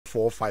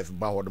4 5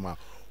 ba hodoma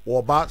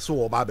oba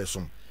so oba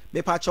besom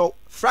me pacho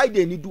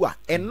Friday ni do a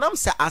enam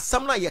se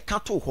asam na ye ka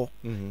to ho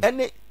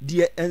ene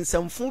de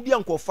ensamfo bi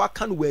ankofa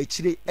ka no wa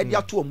akire e de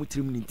ato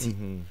omutrim ni nti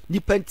ni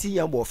panti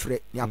yan bo frɛ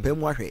ni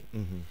apamu ahwɛ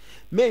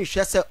me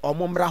nhwɛ se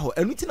omomra ho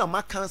enuti na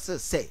maka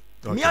se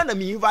me ana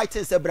me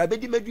invite se bra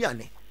bedi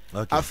maduane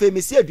afa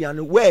me si aduane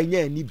wa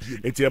anya ni bi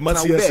enti ema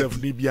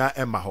CSF ni bia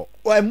ema ho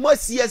o ema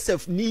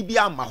CSF ni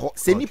bia ma ho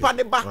se nipa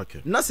ne ba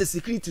na se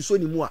security so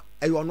ni mu a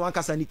eyo no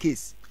akasa ni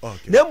case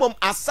na mom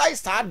aside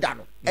sa da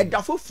no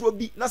eda foforo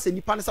bi na se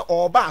nipa ne se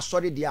oba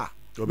asori de a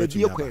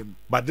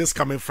but this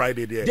coming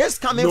Friday there this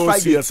coming no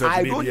Friday CSF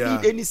I don't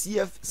need any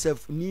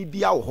CSF ni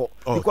bia wo ho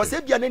because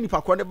e bia na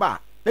nipa kro ne ba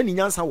na ni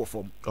nyansa wo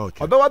fom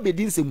obewa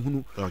bedi nsem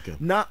hunu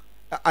na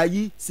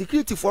ayi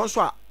security for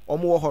nso a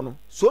omo wo ho no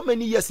so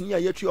many years ni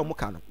ayetwi omo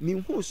ka no me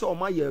hu so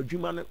omo ya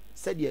adwuma no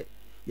se de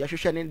ya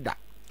hwehwe ne da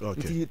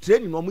nti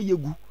training omo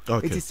yegu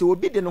nti se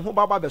obi de ne ho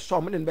baba be so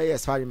omo ne be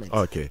experiment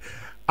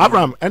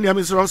Avraham and ya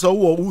mesra so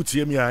wo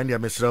utie mi and ya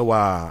mesra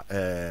wa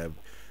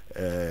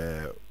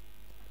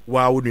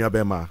wonu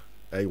abema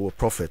wo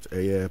prophet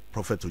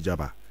Pophet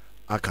Ogyaba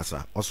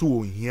akasa oso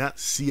wo hia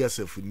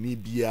CSF ni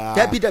bia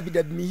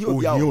dabi mi hi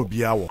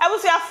obia wo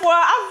abusuafo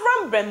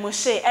Avraham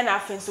Moshe and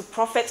afenso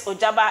Pophet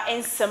Ogyaba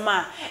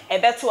ensema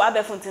ebeto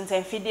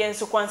abefuntenten fidie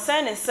nso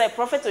concern say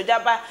Pophet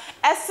Ogyaba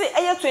ese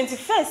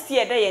 21st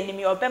year dey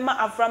animi obema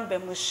Avraham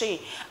Moshe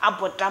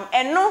abodam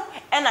eno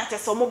na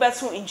teso mo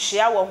beto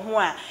nhia wo ho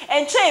a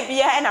enche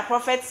bia na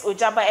Pophet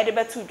Ogyaba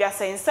edebeto dwa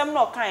say nsem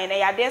na okan na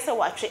yade se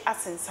watwe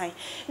asensan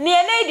ne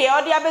ene de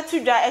ode abeto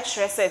dwa e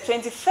kire say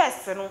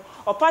 21st no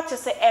opache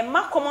say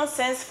emma common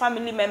sense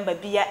family member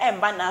bia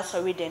emba na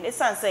sorry den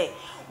esan say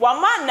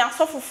wama na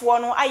sofofo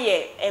no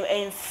aye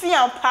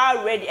enfian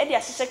pa ready e de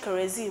ahyehyɛ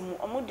crazy mu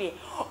omo de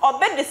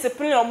obe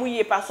discipline omo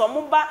ye pa so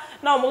omo ba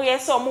na omo ye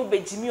se omo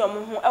begimi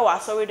omo ho e wa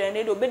sorry den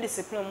de obe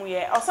discipline omo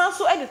ye osan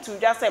so e de tu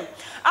dwa sem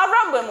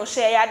Avraham Moshe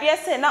ya de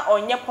se na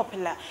onye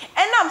popular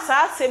enam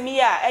sa asemi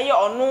a eye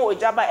ono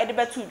Ogyaba e de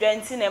betu dwa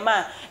nti na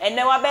ma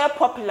ene wa be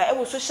popular e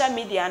wo social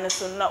media ne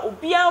so na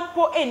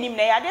obiampo enim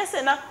na ya de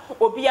se na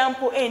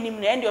obiampo enim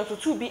na ende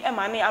otutu bi e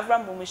ma ne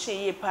Avraham Moshe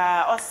ye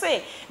pa o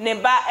se ne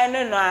ba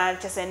ene no a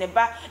chese ne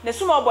ba ne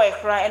small boy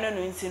kra ene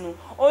no nti no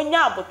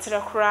onya abotre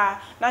kra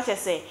na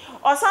chese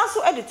osan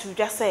so e de tu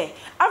dwa se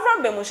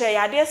Avraham Moshe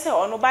ya de se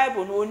ono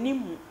Bible no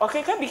onimu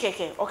okeka bi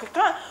keke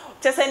okeka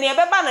chese ne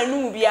be ba na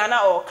nu bia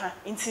na oka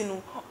nti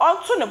no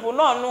onto ne bo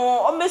no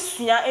no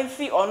omesua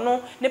emfi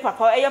ono ne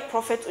papa eye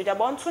Pophet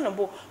Ogyaba onto ne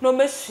bo no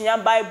omesua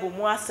Bible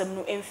mu asem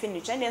no emfi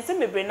ne che ne nsem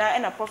bebre na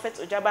na Pophet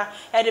Ogyaba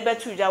e de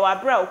betu dwa wa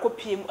bra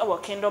okopiem e wo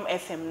Kingdom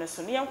FM no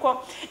so ne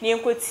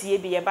yenko tie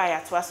bi ye ba ya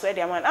to aso e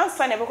de man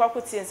ansa ne be kwa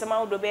kotie nsem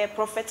awodo be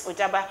Pophet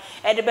Ogyaba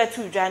e de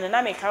betu dwa ne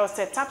na me ka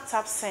say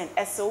tap send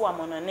ese wo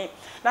amonone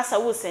na sa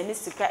wo send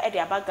sika e de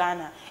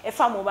abaga e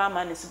fa mobile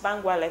money so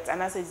bank wallet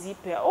and as a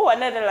zipper oh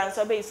Netherlands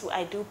so be so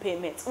I do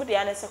payment wo de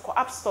ana se ko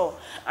App Store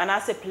and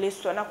as a Play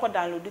Store na ko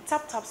download the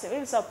tap send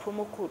use a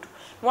promo code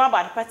no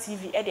about pa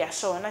TV e de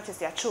show na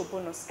just ya show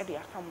bonus e de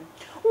akam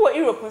wo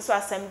Europe so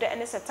asem de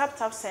and say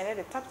tap send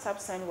e de tap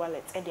send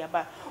wallet e de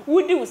aba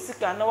wo di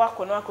usika na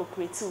wako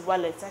create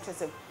wallet na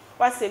just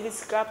what save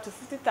sika up to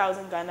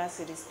 50,000 Ghana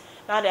cedis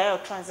now there are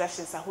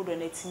transactions ahodo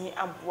na timi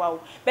aboa wo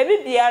baby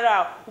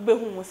biara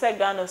ubehu mu se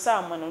Ghana so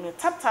amano no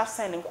tap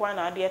send nkwa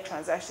na ade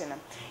transaction na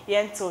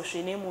yento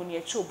hwe na mu ne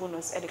echo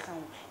bonus e de kan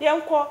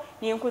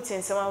yenko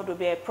tiensem ahodo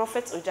be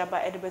Pophet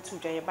Ogyaba e de betu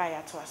dwa ye ba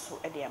ya to aso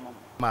e de amam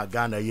ma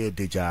Ghana ye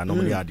deja no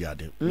me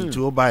ade nti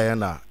o ba ye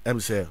na em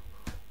se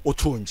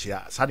oto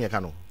nchia sa ne ka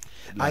no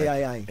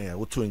ai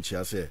oto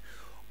nchia se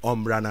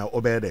omra na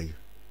obede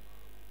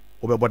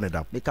obebone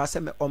dam because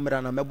me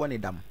omra na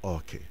mebone dam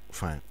okay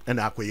fine and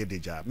akoye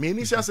deja me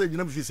ni say you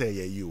know be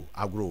say you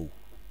agro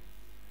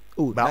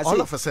oh but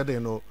all of a sudden you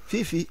know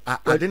fifi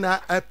I didn't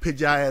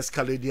peja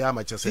escalate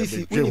am che say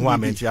be ho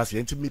amenti ase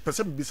enti me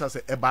person be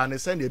say e ba ne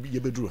say na be ye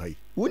beduru hai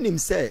wonim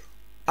say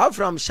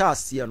Avraham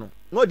Shas ye no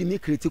no de me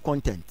create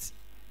content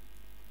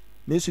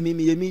me so me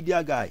ye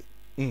media guy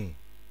ye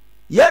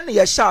ne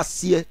ye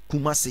Shas ye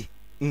Kumase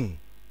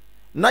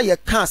na ye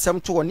ka asem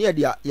to ne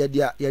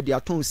ye de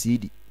aton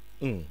CD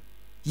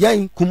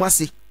yen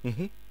Kumase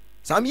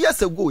some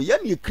years ago yen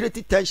you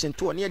create tension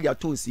to near their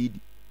tone CD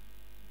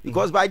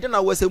because by then I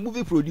was a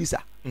movie producer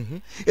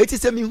it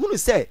is a me who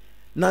say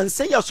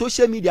nanse ya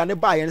social media ne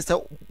buy and say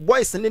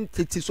boys in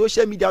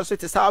social media so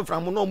it is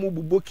Avraham no mu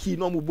boki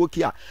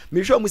a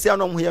me hwe mu say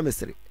no mo here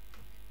mesre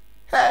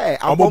hey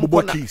omo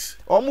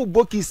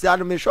bokis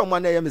and me hwe mo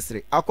na here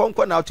mesre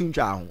akonko na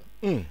atundwa ho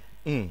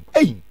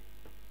hey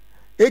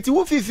eti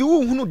wo fifi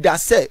wo hunu da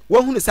say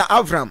wo hunu say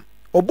Avraham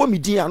obo mi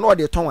din na o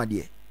de ton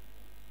ade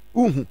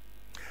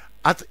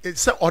at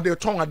say o de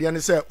ton ade ne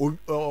say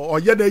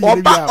oye na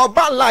yiri bia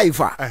oba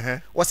live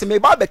o se me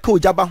ba be ka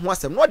Ogyaba ho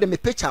asem no de me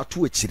picture to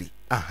akiri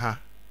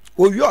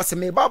o wi o se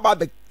me ba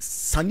be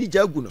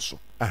sanija agu no so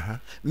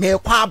me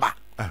kwa aba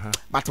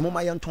but mo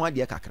ma ye ton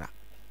ade kakra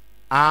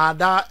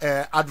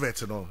that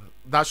advert no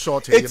that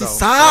short. It's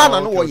sana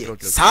no way.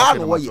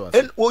 Sana way.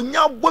 And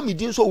onya bo mi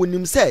din so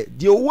wonim say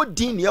de owo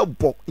din ne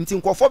ebo nti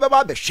nkofo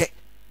beba be hwe.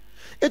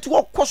 It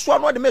wo koso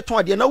no de meton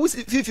ade na wo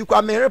fifi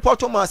kwa me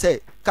report ma say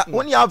ka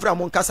woni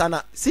Avraham nkasa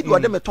na si de wo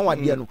de meton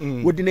ade no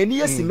wo de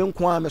nani asi me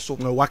nko ame so.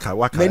 Waka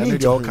ani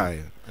de okay.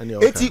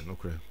 Eti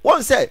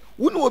won say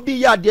woni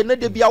obi ya ade na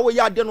de bia wo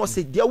ya ade no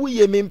say de wo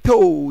ye me mpe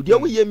o de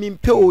wo ye me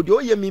mpe o de wo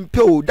ye me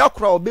mpe o da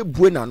kra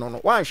obebue na no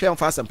wan hwe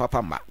mfa asem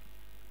papa ma.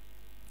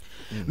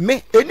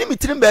 Me eni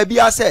mitrim ba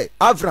bia say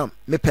Avraham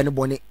me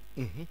penebone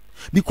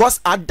because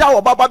ada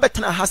obaba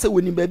betena ha say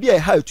woni ba bia e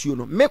ha atuo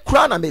no me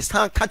kra na me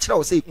san ka kira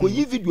wo say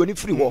koyi video ni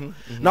free ho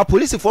na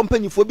police for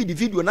mpanyifo bi di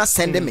video na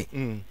send me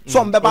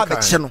so mbeba be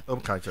che no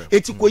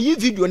eti koyi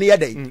video ni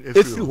yeda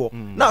e free ho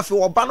na afi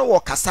oba no wo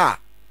kasa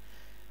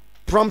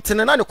prompt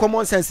na ne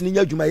common sense ni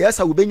nya adwuma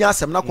yesa wo benya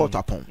asem na court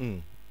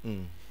apon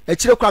e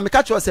kire kra me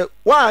ka kira say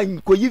wa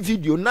koyi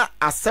video na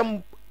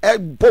asem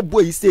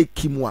bobo yi say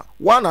kimwa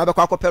wa na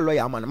abekwa akopɛ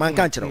lawyer man man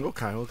kan kire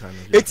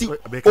eti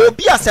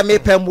obi asem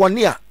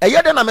pembone a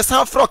eye de na me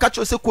san fra ka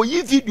kire say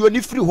koyi video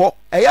ni free ho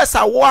eye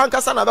sa wo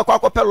ankasa na abekwa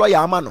akopɛ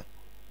lawyer man no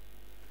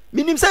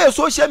minim say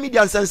social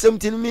media nsensem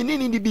tin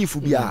minini ni beef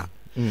bia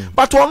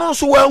but ono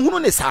nso wa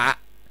hunu ne saa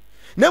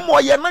na mo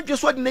ye na dwe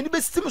so de nani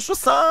besim so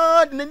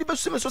saa de nani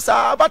besim so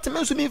saa but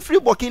me nso me free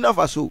Burkina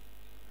Faso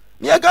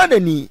me aga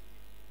nani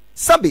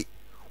sabe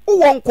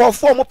wo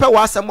nkofo mo pɛ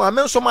wa asem a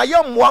me nso ma ye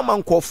mo ama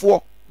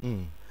nkofo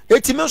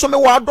eti me nso me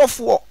wa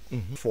adofo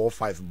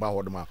 4-5 ba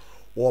hodoma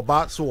wo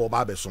ba so wo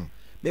ba besom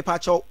me pa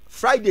chaw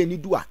Friday ni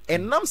do a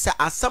enam se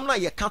asam na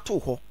ye ka to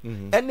ho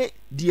ene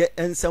de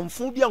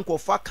ensamfo bi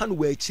nkofo aka no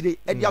wa akire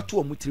e de ato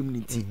omutrim ni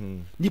nti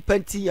ni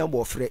panti ya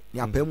bo frɛ ni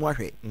apamu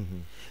ahwɛ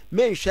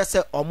me nhwɛ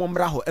se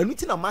omomra ho enu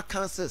ti na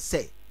makanse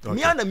se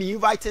me ana me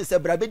invite se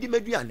bra bedi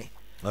maduane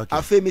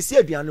afa me si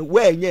aduane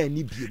wa anya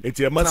ni biem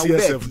eti ema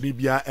CSF ni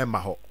bia ema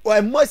ho o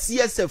ema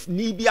CSF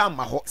ni bia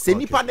ma ho se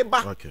nipa ne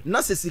ba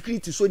na se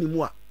security so ni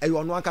mu a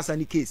eyo no ankasa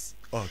ni case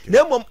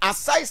na mom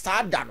aside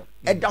sa da no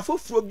eda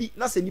foforo bi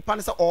na se nipa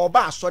ne se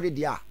oba asori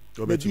de a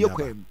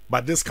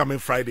but this coming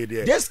Friday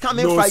there this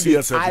coming no Friday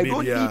CSF I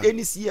don't need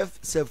any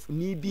CSF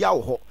ni bia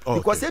wo ho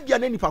because e bia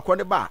na nipa kro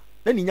ne ba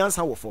na ni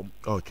nyansa wo fom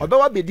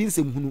obewa bedi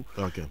nsem hunu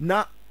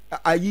na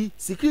ayi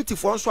security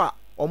for nso a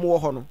omo wo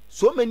ho no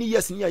so many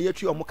years ni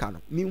ayetwi omo ka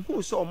no me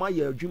hu so omo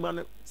ya adwuma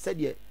no se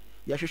de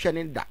ya hwehwe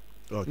ne da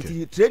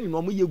nti training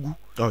omo yegu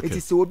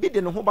nti se obi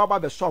de ne ho baba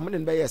be so omo ne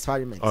be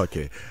experiment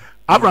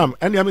Abraham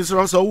and ya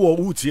mesra so wo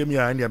utie mi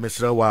and ya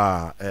mesra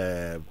wa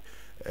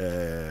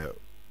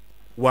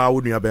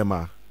wo nua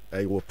bema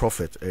wo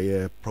prophet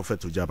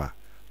Pophet Ogyaba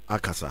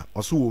akasa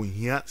oso wo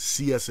hia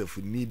CSF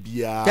ni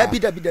bia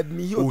dabi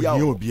mi hi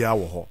obia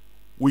wo ho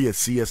wo ye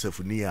CSF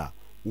ni a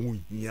wo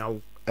hia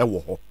wo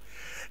ho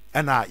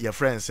ena your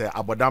friend say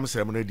abodam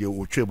serem no de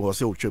otwem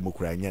say otwem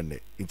kura nyenne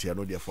nti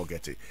no de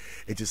forget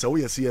it is so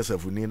we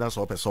CSF ni na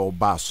so person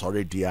ba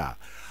sorry dia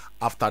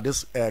after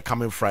this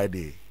coming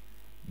Friday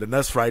the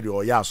next Friday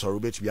or ya sorry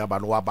bet be aba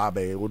no aba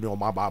be oni o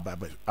ma ba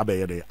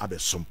abe de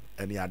abesum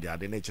any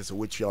ade na che say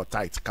which your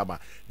tight kama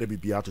de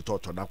bibia to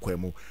talk na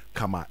kwemu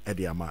kama e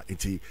de ama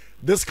nti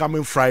this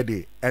coming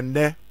Friday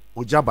enne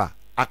Ogyaba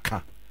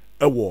aka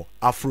ewo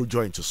Afro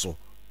joint so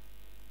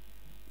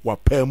wa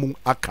pemu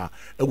aka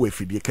ewe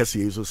fidie kase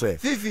yeso say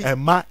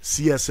ema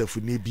CSF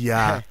ni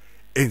bia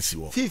ensi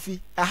wo fifi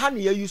aha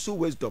ne ya use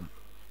wisdom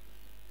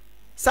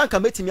sanka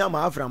metimi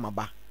ama Avraham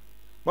aba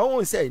ba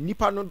won say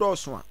nipa no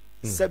dɔɔso a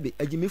sebe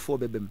agimifo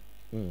bebem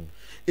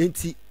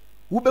enti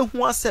wo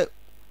behu ase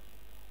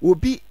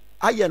obi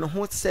aye no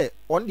ho se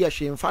on de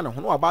hwe mfa ne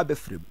ho no aba ba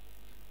frem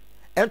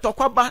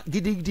entokwa ba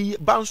gidigidi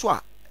ba nso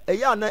a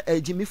eya na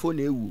agimifo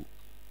na ewu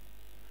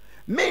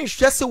me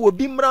nhwe se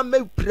obi mra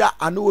mapira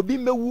ana obi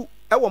mewu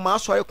ewo ma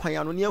asɔre kwan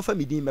ano ne mfa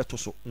medin meto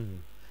so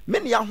me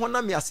ne ya ho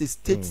na me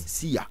assistant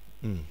sia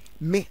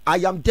me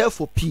I am there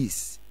for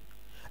peace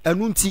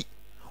enu nti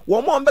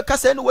wo mo mbeka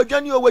se ne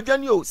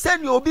wadwane o se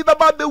ne obi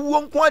baba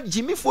bewu nko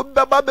agimifo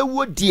baba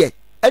bewu die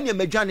ene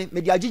madwane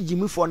me de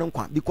agimifo ne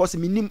nkwa because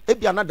minim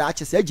ebia na da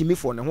ache se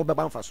agimifo ne ho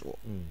beba mfa so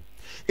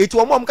eti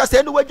wo mo mbeka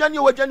se ne wadwane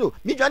o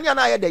mi dwane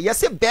na aye de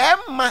yese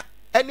bema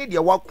ene de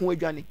wako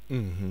adwane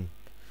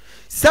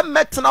se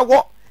metna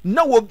wo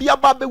na wo bia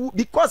baba bewu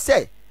because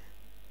say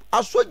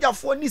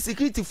asojafo ni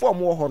security for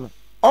mo ho no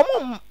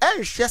omo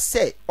enhwe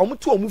se omo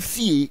to omo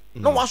fie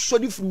na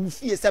wasori furu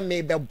fie se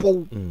me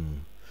bebo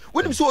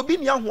wonim so obi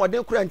ni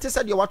ahoden kura nte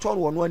se de wato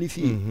no no ani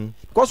fie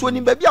because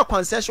wonim ba bia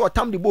kwanse hye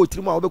otam de bo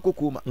tirim a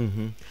obekoko ma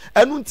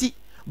enu nti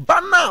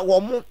bana wo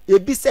mo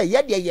ebi se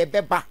ye de ye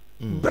beba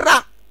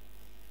bra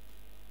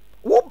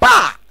wo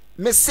ba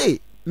me say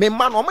me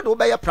man omo de wo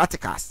be ye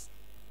practicals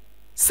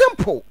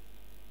simple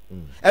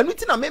enu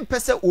nti na me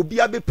mpese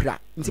obi abepra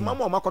nti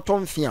mama o makoto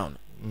mfia no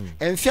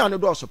enfia no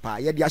do so pa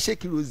ye de ahye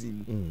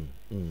kerosene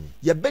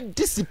ye be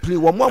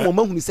discipline wo mo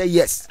amoma say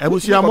yes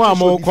ebusia mo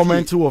amo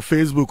comment on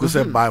Facebook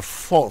say by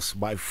force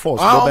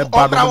go be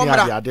bad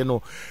ade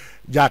no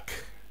Jack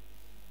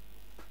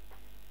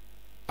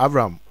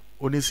Avraham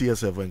oni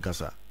CSF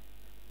nkasa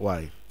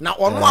Why? Now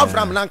on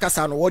Avraham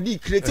Lankasa no wodi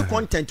create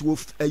content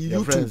with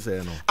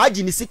YouTube.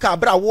 Aji ni sika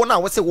bra wo na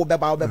wo se wo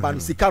beba no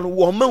sika no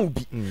wo ma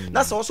ubi.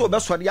 Na so so be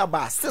sori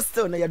aba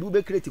sister na yadu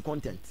be create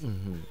content.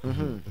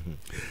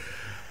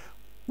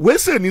 We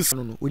say ni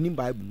no onim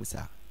Bible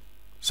musa.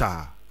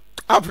 Sa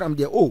Avraham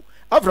de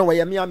Avraham wa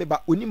yami ame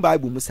ba onim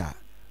Bible musa.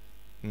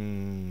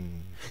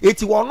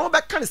 Eti wo no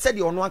be kan se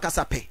de ono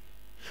ankasa pe.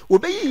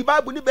 Obeyi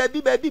Bible ni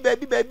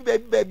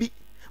baby.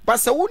 But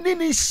se wo ni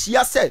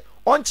hia se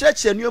on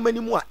church nuoma ni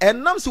mu a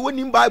enam se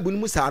wonim Bible ni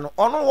mu sa no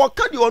ono wo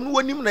ka de ono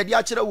wonim na de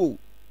a kire wo.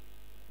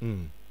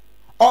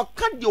 O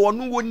ka de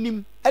ono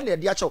wonim e na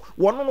de a kire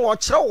wo no wo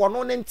kire wo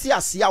no ne nti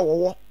ase a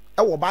wo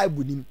e wo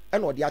Bible nim e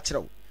na de a kire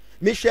wo.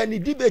 Me hwe ni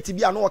debate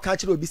bi a no wo ka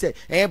kire obi se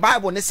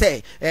Bible ne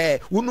se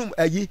wonum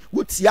ayi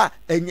wotia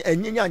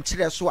enyenya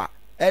nkire so a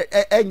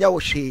enya wo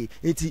hwe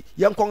enti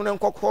yenkon ne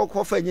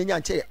nkokọ fa enyenya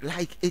nkire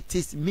like it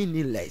is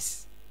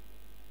meaningless.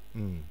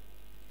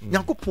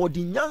 Nyankopon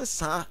di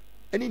nyansa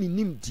ene ni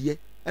nimdie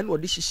ene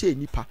ode hihye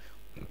nipa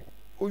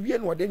owie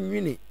na ode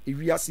nwene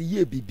ewiase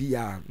ye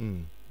bibia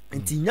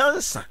enti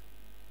nyansa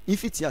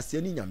ifiti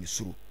ase ni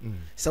nyamesuro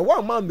se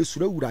wa ma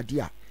mesuro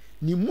awurade a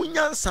ni mu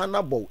nyansa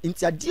na bo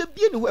enti ade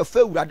bie ni ho afa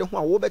awurade ho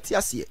a wo beti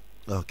ase.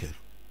 Okay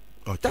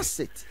That's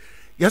it.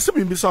 Yes,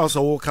 me be so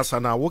wo kasa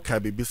na wo ka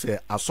be say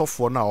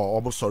asofo na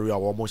obo sorry a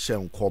wo mo hye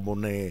nkomo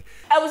ne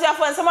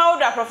abusiafo nsema wo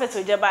da Prophet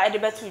Ogyaba ede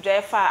betu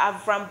dwa fa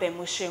Avraham be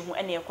Moshe hu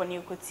ene ekone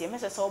ekotie me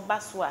so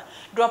baso a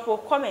drop a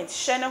comment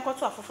share na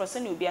nkoto afoforo se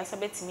ne obi ansa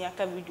betimi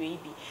aka video yi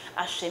bi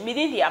ahwe me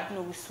di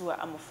abno wusu a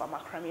amofa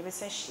makra me be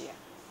se hia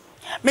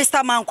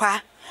Mr.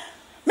 Mankwa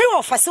me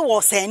wo fase wo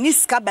se ni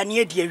ska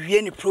bane de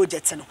awie ni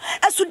project no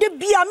eso de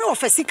bia me wo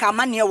fase ka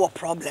ma ne wo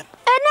problem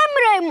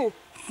enemre mu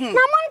na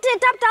monte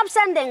tap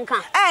sending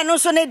kan no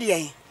so ne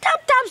de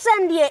tap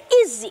send ye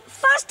easy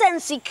fast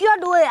and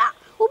secured way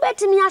a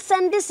ubetimi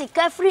asend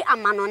sika free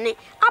amanone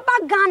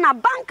aba Ghana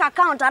bank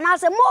account and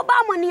as a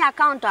mobile money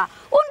account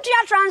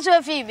untia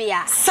transfer fee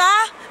bia sa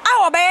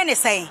a wo be ne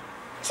say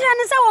kire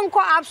ne se won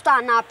ko App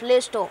Store na Play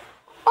Store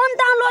on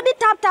download the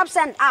tap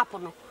send app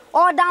no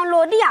or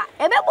download ya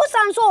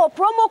ebebusan so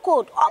promo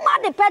code o ma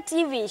de pet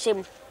TV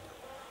nshim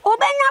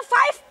obenya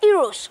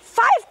 €5,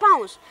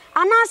 £5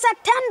 and answer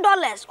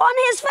 $10 on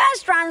his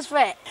first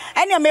transfer.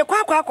 Enya me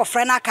kwa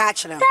friend aka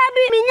akire.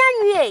 Tabi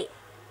minyanwie.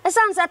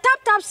 Esanse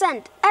tap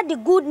send at the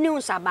good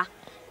news aba.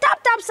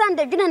 Tap send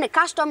the gine ne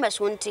customers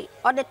wonti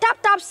or the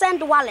tap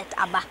send wallet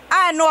aba.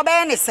 No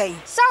obey ne say.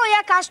 So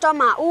your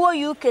customer wo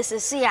UK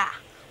sisi a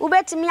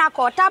ubetimi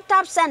akọ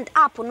tap send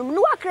app no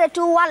no create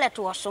wallet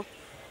wo so.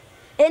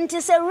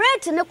 Enti se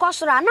rate ne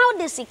kosora now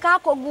the sika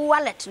kogu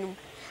wallet no.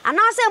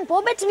 Anase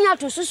mpo betimi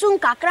atosusu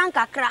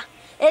nkakra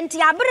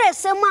enti abre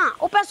sema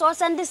opeso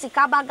send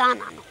sika ba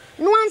Ghana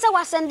no anse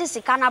wa send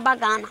sika na ba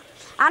Ghana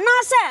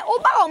anase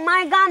oba o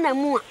my Ghana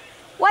mu a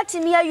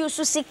watimi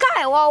ayusu sika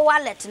e wo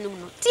wallet no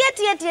tie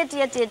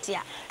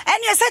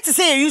enya set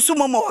say yusu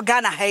momo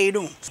Ghana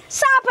hayiru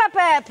sa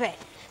pepepe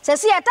se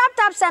si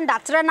tap send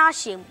atre na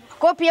him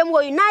kopiem wo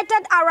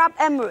United Arab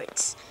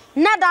Emirates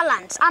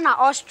Netherlands and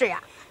Austria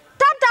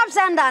tap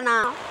send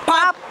na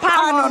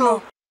papa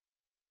no